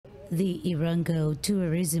The Irango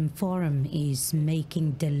Tourism Forum is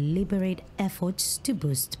making deliberate efforts to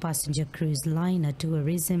boost passenger cruise liner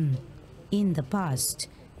tourism. In the past,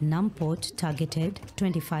 Namport targeted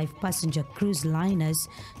 25 passenger cruise liners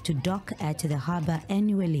to dock at the harbour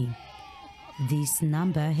annually. This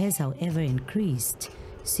number has, however, increased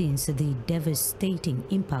since the devastating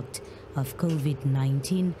impact of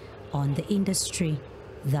COVID-19 on the industry.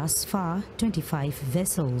 Thus far, 25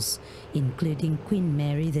 vessels, including Queen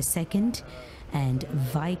Mary II and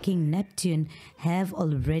Viking Neptune, have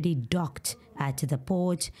already docked at the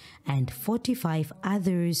port, and 45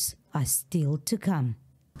 others are still to come.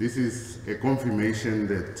 This is a confirmation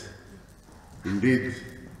that indeed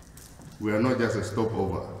we are not just a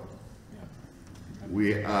stopover.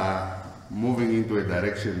 We are moving into a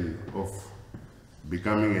direction of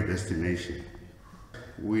becoming a destination.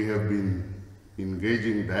 We have been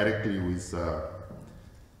engaging directly with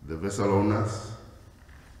the vessel owners.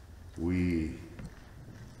 We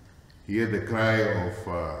hear the cry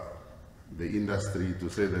of the industry to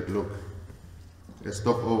say that, look, a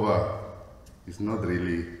stopover is not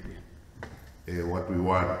really what we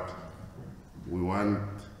want. We want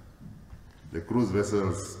the cruise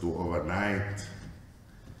vessels to overnight,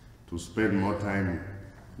 to spend more time,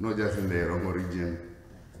 not just in the Irongo region,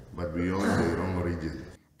 but beyond the Irongo region.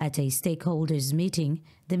 At a stakeholders meeting,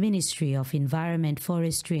 the Ministry of Environment,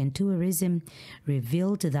 Forestry and Tourism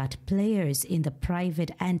revealed that players in the private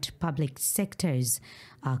and public sectors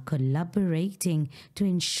are collaborating to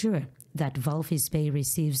ensure that Walvis Bay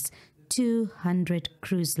receives 200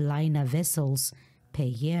 cruise liner vessels per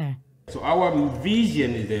year. So our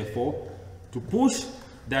vision is therefore to push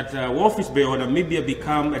that Walvis Bay or Namibia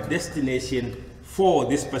become a destination for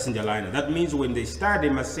this passenger liner. That means when they start, they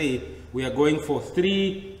must say, we are going for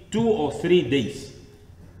 2 or 3 days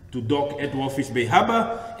to dock at Walvis Bay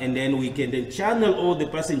Harbour, and then we can then channel all the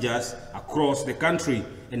passengers across the country,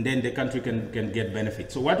 and then the country can get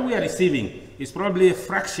benefit. So what we are receiving is probably a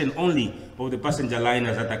fraction only of the passenger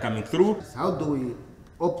liners that are coming through. How do we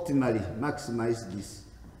optimally maximize these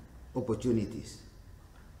opportunities?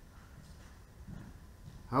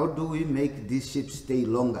 How do we make these ships stay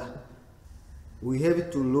longer? We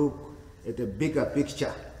have to look at a bigger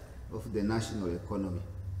picture of the national economy,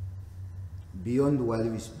 beyond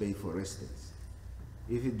Walvis Bay, for instance.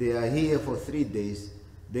 If they are here for 3 days,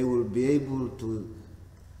 they will be able to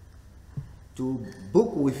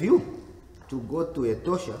book with you, to go to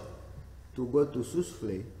Etosha, to go to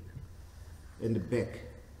Susflay, and back.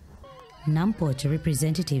 Namport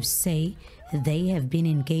representatives say they have been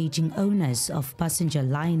engaging owners of passenger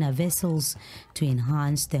liner vessels to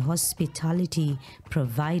enhance the hospitality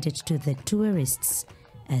provided to the tourists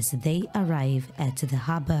as they arrive at the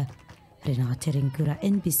harbour. Renate Rinkura,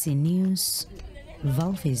 NBC News,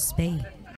 Walvis Bay.